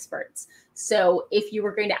experts. So if you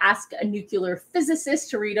were going to ask a nuclear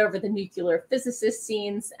physicist to read over the nuclear physicist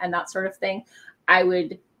scenes and that sort of thing, I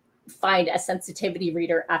would find a sensitivity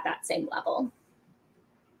reader at that same level.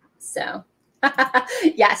 So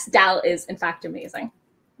yes, Dal is in fact amazing.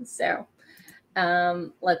 So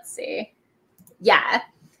let's see. Yeah.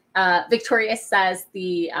 Victoria says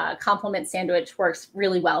the compliment sandwich works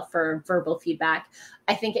really well for verbal feedback.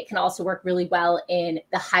 I think it can also work really well in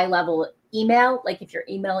the high level email. Like if you're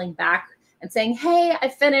emailing back and saying, hey, I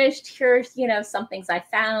finished, here's, some things I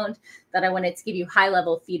found that I wanted to give you high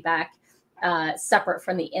level feedback separate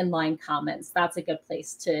from the inline comments. That's a good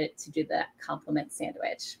place to do the compliment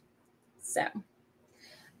sandwich. So,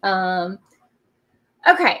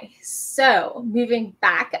 okay. So moving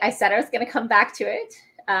back, I said I was going to come back to it.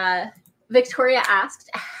 Victoria asked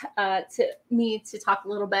me to talk a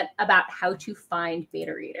little bit about how to find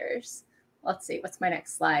beta readers. Let's see, what's my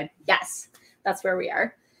next slide? Yes, that's where we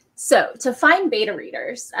are. So to find beta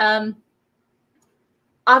readers,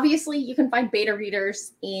 obviously you can find beta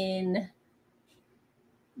readers in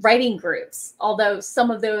writing groups, although some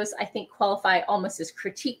of those I think qualify almost as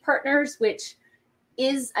critique partners, which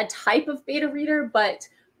is a type of beta reader, but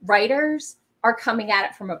writers are coming at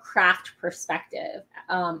it from a craft perspective,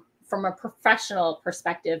 from a professional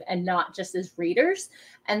perspective, and not just as readers.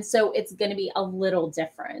 And so it's going to be a little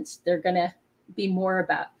different. They're going to be more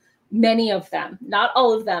about, many of them, not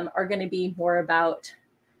all of them, are going to be more about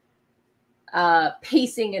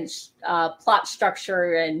pacing and plot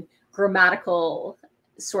structure and grammatical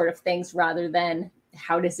sort of things rather than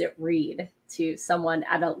how does it read to someone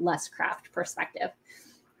at a less craft perspective.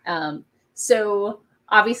 So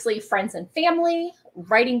obviously friends and family,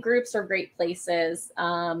 writing groups are great places.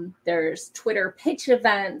 There's Twitter pitch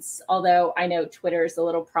events, although I know Twitter is a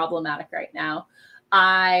little problematic right now.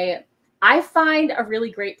 I find a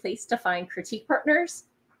really great place to find critique partners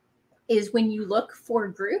is when you look for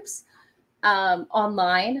groups,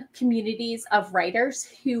 online communities of writers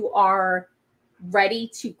who are ready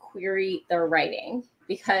to query their writing,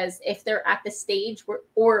 because if they're at the stage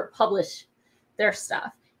or publish their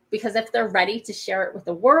stuff, because if they're ready to share it with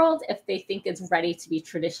the world, if they think it's ready to be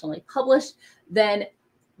traditionally published, then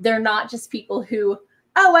they're not just people who,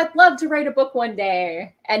 oh, I'd love to write a book one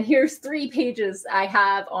day, and here's 3 pages I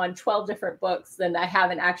have on 12 different books, and I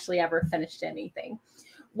haven't actually ever finished anything.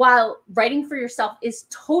 While writing for yourself is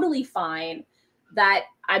totally fine, that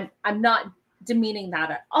I'm not demeaning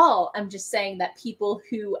that at all. I'm just saying that people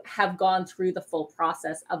who have gone through the full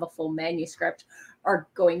process of a full manuscript are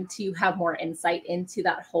going to have more insight into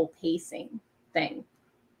that whole pacing thing.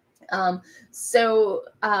 So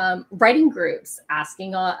writing groups,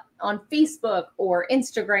 asking on Facebook or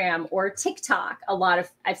Instagram or TikTok.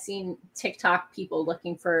 I've seen TikTok people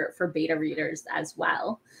looking for beta readers as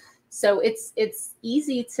well. So it's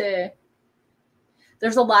easy to,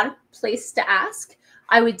 there's a lot of place to ask.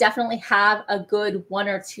 I would definitely have a good 1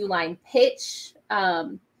 or 2 line pitch.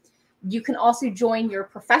 You can also join your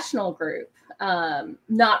professional group.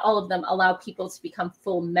 Not all of them allow people to become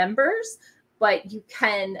full members, but you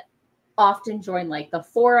can often join like the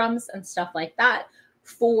forums and stuff like that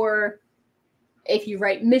for, if you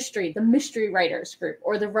write mystery, the mystery writers group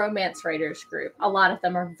or the romance writers group. A lot of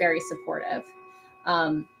them are very supportive.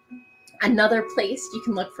 Another place you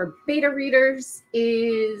can look for beta readers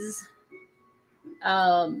is,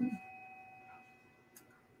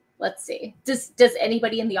 let's see, does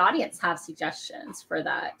anybody in the audience have suggestions for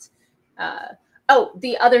that? Oh,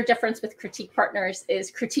 the other difference with critique partners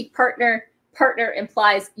is critique partner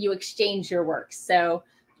implies you exchange your work. So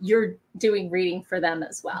you're doing reading for them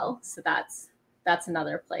as well. So that's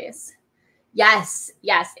another place. Yes.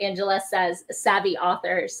 Angela says Savvy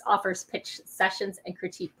Authors offers pitch sessions and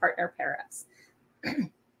critique partner pair-ups.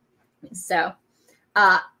 So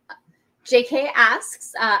Uh, JK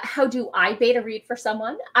asks, how do I beta read for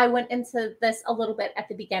someone? I went into this a little bit at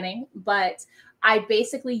the beginning, but I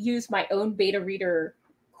basically use my own beta reader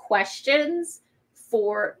questions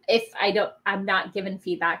for if I'm not given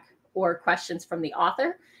feedback or questions from the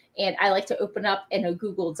author. And I like to open up in a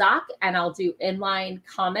Google Doc and I'll do inline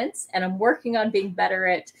comments. And I'm working on being better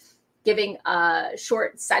at giving a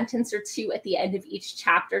short sentence or two at the end of each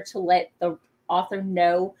chapter to let the author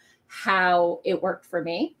know how it worked for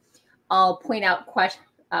me. I'll point out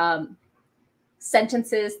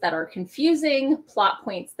sentences that are confusing, plot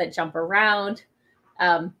points that jump around.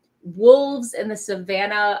 Wolves in the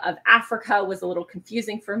savannah of Africa was a little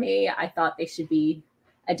confusing for me. I thought they should be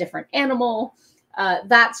a different animal,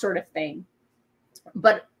 that sort of thing.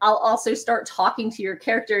 But I'll also start talking to your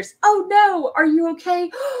characters. Oh no, are you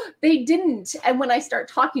okay? They didn't. And when I start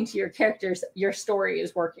talking to your characters, your story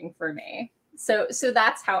is working for me. So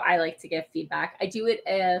that's how I like to give feedback. I do it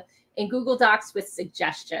in Google Docs with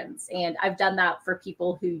suggestions. And I've done that for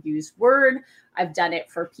people who use Word. I've done it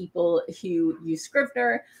for people who use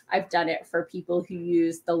Scrivener. I've done it for people who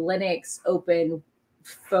use the Linux open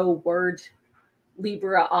faux Word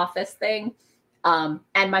LibreOffice thing.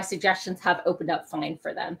 And my suggestions have opened up fine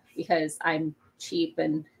for them because I'm cheap.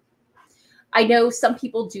 And I know some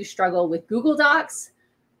people do struggle with Google Docs,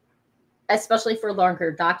 especially for longer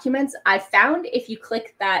documents. I found if you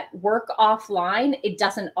click that work offline, it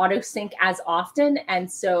doesn't auto sync as often. And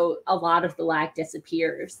so a lot of the lag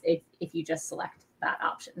disappears if you just select that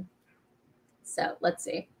option. So let's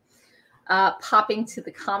see. Popping to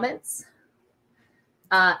the comments.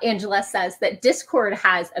 Angela says that Discord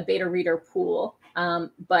has a beta reader pool,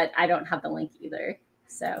 but I don't have the link either.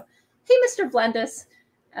 So, hey, Mr. Blendus.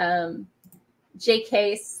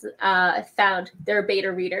 JK found their beta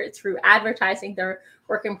reader through advertising their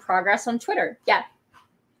work in progress on Twitter. Yeah.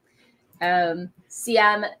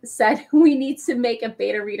 CM said we need to make a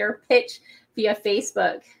beta reader pitch via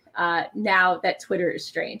Facebook now that Twitter is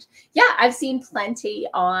strange. Yeah, I've seen plenty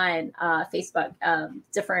on Facebook,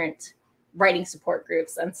 different writing support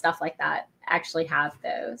groups and stuff like that actually have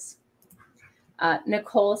those.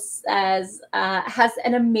 Nicole says, has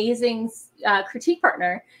an amazing critique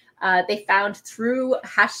partner they found through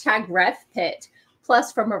 #RevPit,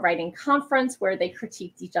 plus from a writing conference where they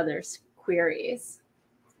critiqued each other's queries.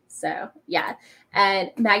 So yeah.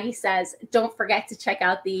 And Maggie says, don't forget to check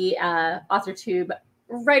out the AuthorTube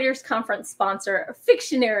Writers Conference sponsor,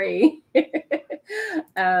 Fictionary.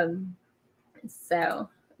 So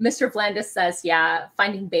Mr. Blandis says, yeah,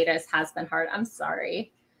 finding betas has been hard. I'm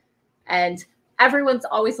sorry. And everyone's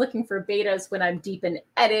always looking for betas when I'm deep in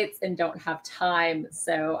edits and don't have time.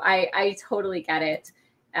 So I totally get it.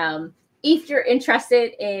 If you're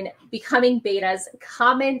interested in becoming betas,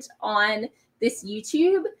 comment on this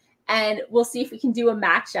YouTube and we'll see if we can do a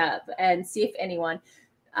matchup and see if anyone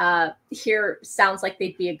here sounds like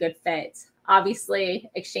they'd be a good fit. Obviously,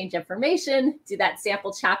 exchange information, do that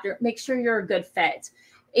sample chapter, make sure you're a good fit.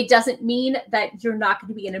 It doesn't mean that you're not going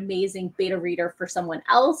to be an amazing beta reader for someone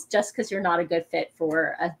else just because you're not a good fit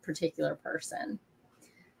for a particular person.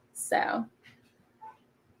 So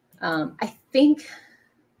I think,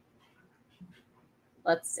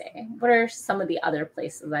 let's see, what are some of the other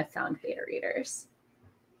places I found beta readers?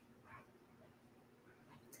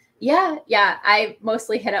 Yeah, I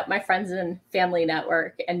mostly hit up my friends and family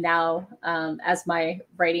network. And now as my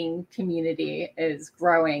writing community is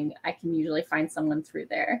growing, I can usually find someone through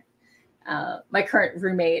there. My current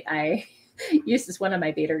roommate, I used as one of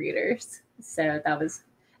my beta readers. So that was,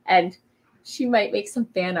 and she might make some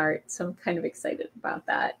fan art. So I'm kind of excited about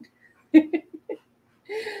that.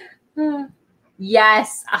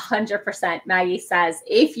 Yes, 100%. Maggie says,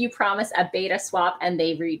 if you promise a beta swap and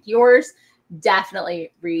they read yours,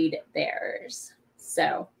 definitely read theirs.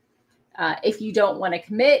 So if you don't want to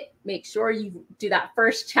commit, make sure you do that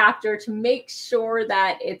first chapter to make sure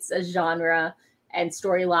that it's a genre and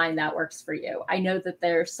storyline that works for you. I know that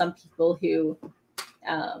there are some people who,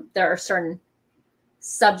 there are certain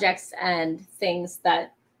subjects and things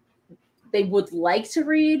that they would like to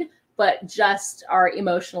read, but just are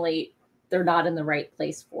emotionally, they're not in the right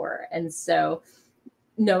place for. And so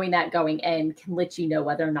knowing that going in can let you know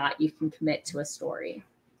whether or not you can commit to a story.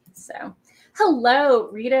 So, hello,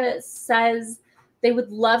 Rita says they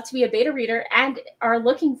would love to be a beta reader and are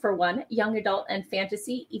looking for one, young adult and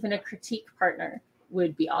fantasy, even a critique partner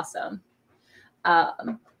would be awesome.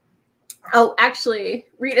 Oh, actually,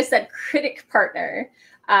 Rita said critic partner.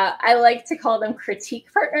 I like to call them critique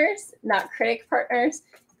partners, not critic partners,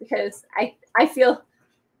 because I feel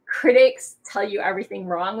critics tell you everything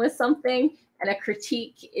wrong with something, and a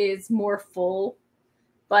critique is more full.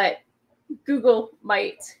 But Google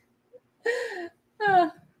might,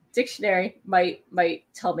 dictionary might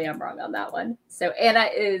tell me I'm wrong on that one. So Anna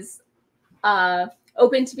is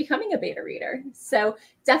open to becoming a beta reader. So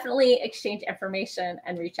definitely exchange information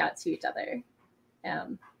and reach out to each other.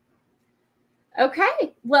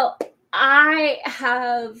 Okay, well,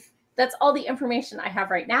 that's all the information I have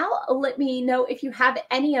right now. Let me know if you have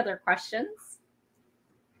any other questions.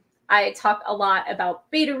 I talk a lot about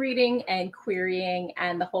beta reading and querying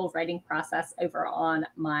and the whole writing process over on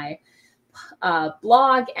my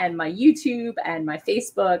blog and my YouTube and my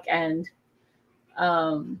Facebook. And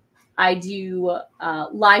I do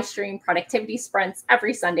live stream productivity sprints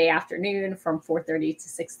every Sunday afternoon from 4:30 to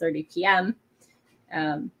 6:30 p.m.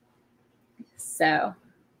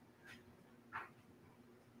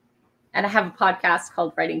 And I have a podcast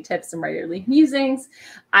called Writing Tips and Writerly Musings.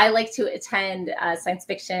 I like to attend science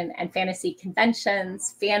fiction and fantasy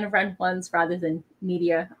conventions, fan-run ones rather than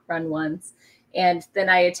media-run ones. And then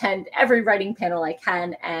I attend every writing panel I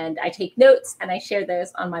can, and I take notes and I share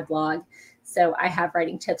those on my blog. So I have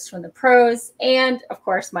writing tips from the pros and, of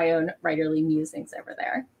course, my own writerly musings over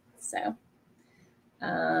there. So,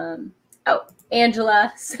 oh,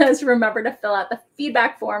 Angela says, remember to fill out the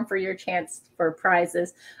feedback form for your chance for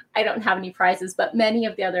prizes. I don't have any prizes, but many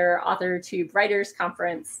of the other AuthorTube Writers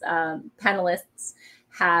Conference panelists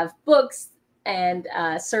have books and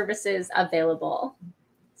services available.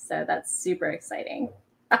 So that's super exciting.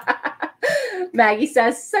 Maggie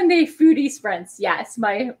says, Sunday foodie sprints. Yes,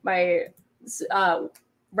 my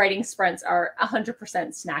writing sprints are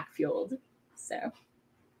 100% snack fueled.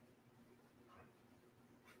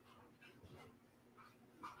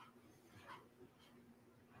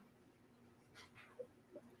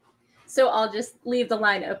 So I'll just leave the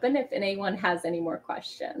line open if anyone has any more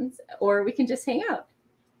questions, or we can just hang out.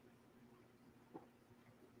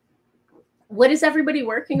 What is everybody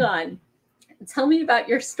working on? Tell me about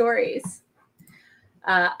your stories.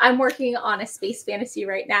 I'm working on a space fantasy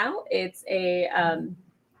right now. It's a,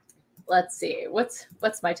 let's see, what's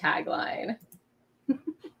my tagline?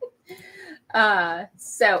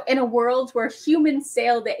 So in a world where humans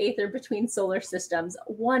sail the aether between solar systems,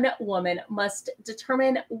 one woman must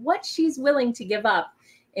determine what she's willing to give up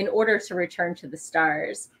in order to return to the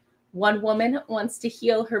stars. One woman wants to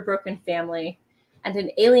heal her broken family, and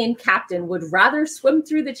an alien captain would rather swim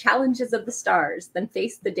through the challenges of the stars than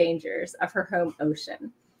face the dangers of her home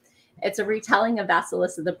ocean. It's a retelling of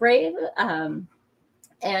Vasilisa the Brave, and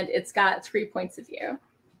it's got 3 points of view.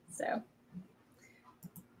 So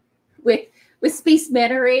with space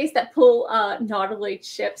manta rays that pull nautiloid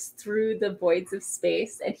ships through the voids of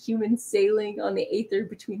space and humans sailing on the aether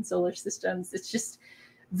between solar systems. It's just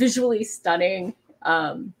visually stunning,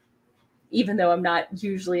 even though I'm not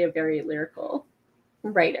usually a very lyrical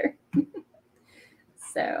writer.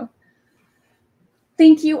 So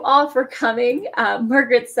thank you all for coming.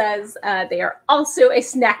 Margaret says they are also a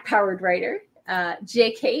snack-powered writer.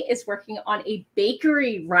 JK is working on a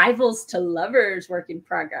bakery rivals to lovers work in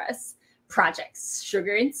progress projects,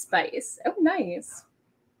 sugar and spice. Oh, nice.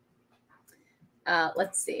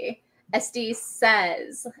 Let's see. SD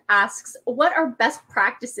asks, what are best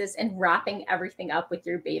practices in wrapping everything up with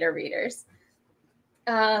your beta readers?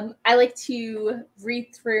 I like to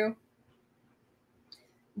read through.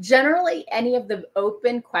 Generally, any of the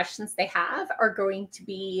open questions they have are going to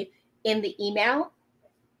be in the email.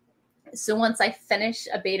 So once I finish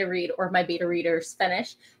a beta read or my beta readers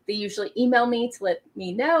finish, they usually email me to let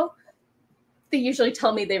me know. They usually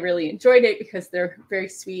tell me they really enjoyed it because they're very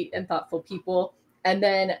sweet and thoughtful people. And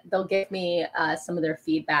then they'll give me some of their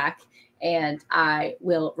feedback, and I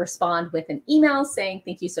will respond with an email saying,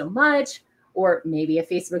 thank you so much, or maybe a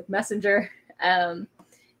Facebook Messenger. And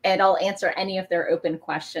I'll answer any of their open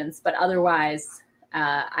questions. But otherwise,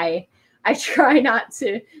 I try not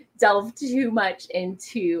to delve too much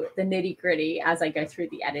into the nitty-gritty as I go through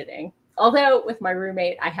the editing. Although with my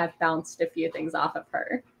roommate, I have bounced a few things off of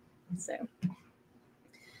her. So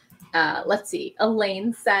let's see.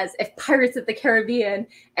 Elaine says, if Pirates of the Caribbean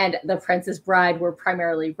and The Princess Bride were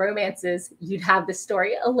primarily romances, you'd have the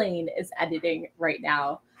story Elaine is editing right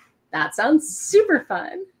now. That sounds super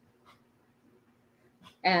fun.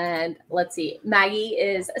 And let's see, Maggie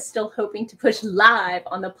is still hoping to push live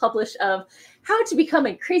on the publish of How to Become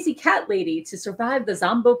a Crazy Cat Lady to Survive the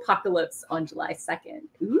Zombopocalypse on July 2nd.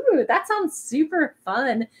 Ooh, that sounds super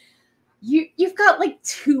fun. You've got like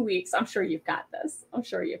 2 weeks. I'm sure you've got this.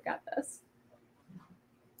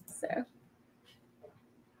 So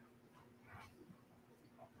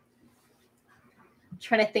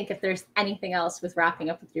trying to think if there's anything else with wrapping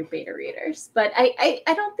up with your beta readers, but I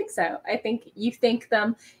don't think so. I think you thank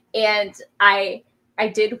them, and I I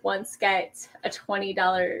did once get a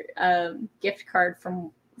 $20 gift card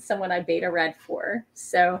from someone I beta read for.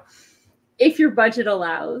 So if your budget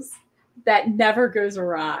allows, that never goes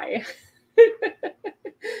awry.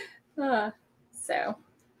 So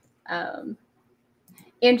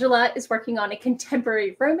Angela is working on a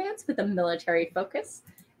contemporary romance with a military focus,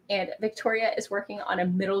 and Victoria is working on a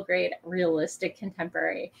middle grade realistic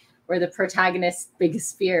contemporary where the protagonist's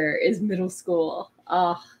biggest fear is middle school.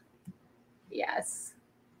 Oh, yes.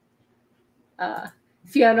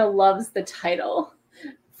 Fiona loves the title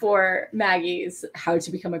for Maggie's How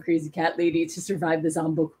to Become a Crazy Cat Lady to Survive the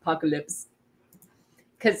Zombie Apocalypse,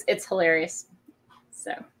 because it's hilarious.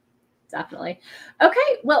 So definitely.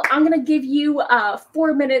 Okay, well, I'm going to give you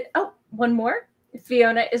 4 minutes. Oh, one more.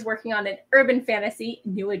 Fiona is working on an urban fantasy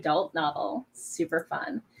new adult novel. Super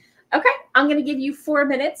fun. Okay, I'm going to give you 4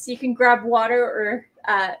 minutes. You can grab water or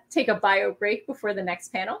take a bio break before the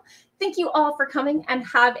next panel. Thank you all for coming, and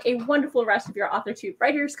have a wonderful rest of your AuthorTube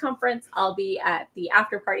Writers Conference. I'll be at the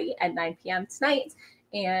after party at 9 p.m. tonight,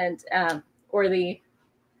 and or the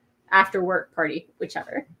after work party,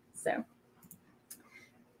 whichever. So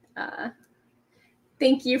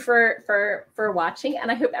thank you for watching, and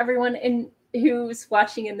I hope everyone who's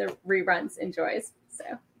watching in the reruns enjoys. So